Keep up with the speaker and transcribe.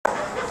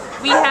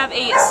we have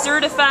a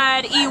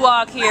certified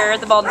Ewok here at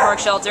the Baldwin Park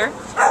Shelter.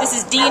 This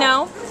is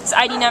Dino. His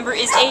ID number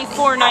is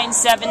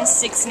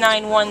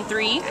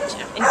A4976913.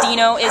 And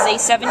Dino is a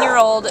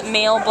 7-year-old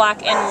male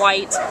black and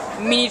white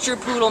miniature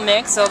poodle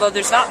mix, although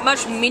there's not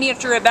much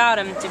miniature about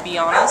him, to be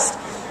honest.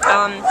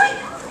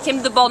 Came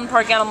to the Baldwin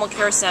Park Animal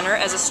Care Center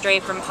as a stray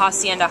from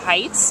Hacienda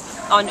Heights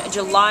on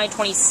July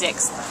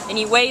 26th. And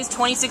he weighs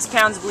 26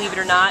 pounds, believe it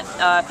or not.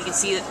 If you can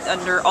see it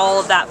under all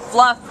of that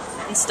fluff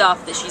and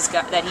stuff that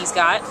he's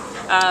got.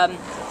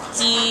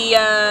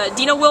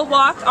 Dino will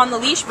walk on the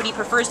leash, but he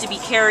prefers to be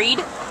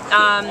carried.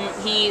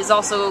 He is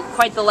also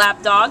quite the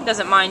lap dog,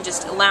 doesn't mind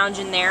just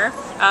lounging there.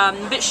 A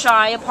bit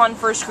shy upon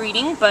first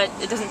greeting, but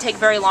it doesn't take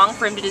very long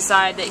for him to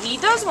decide that he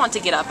does want to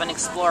get up and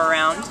explore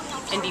around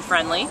and be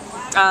friendly.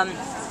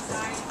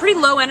 Pretty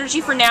low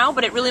energy for now,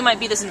 but it really might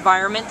be this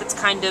environment that's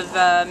kind of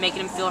making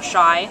him feel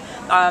shy.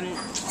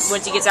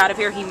 Once he gets out of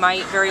here, he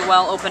might very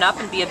well open up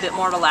and be a bit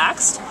more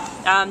relaxed.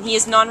 He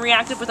is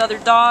non-reactive with other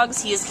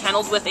dogs. He is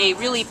kenneled with a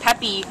really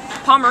peppy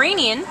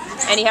Pomeranian,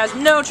 and he has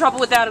no trouble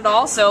with that at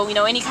all. So, you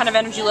know, any kind of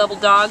energy level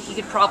dog he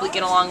could probably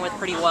get along with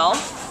pretty well.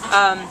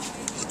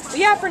 But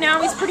yeah, for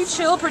now he's pretty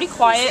chill, pretty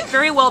quiet,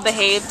 very well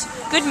behaved,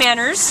 good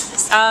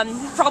manners.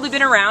 Probably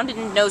been around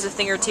and knows a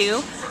thing or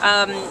two.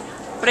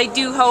 But I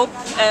do hope,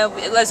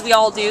 as we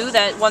all do,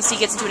 that once he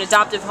gets into an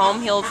adoptive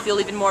home, he'll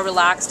feel even more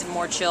relaxed and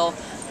more chill.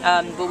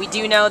 But we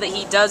do know that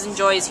he does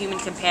enjoy his human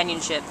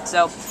companionship.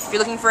 So if you're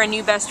looking for a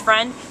new best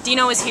friend,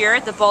 Dino is here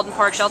at the Baldwin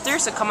Park Shelter,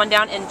 so come on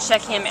down and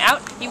check him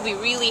out. He'll be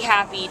really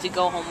happy to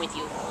go home with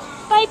you.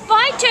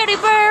 Bye-bye, teddy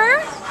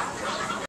bear!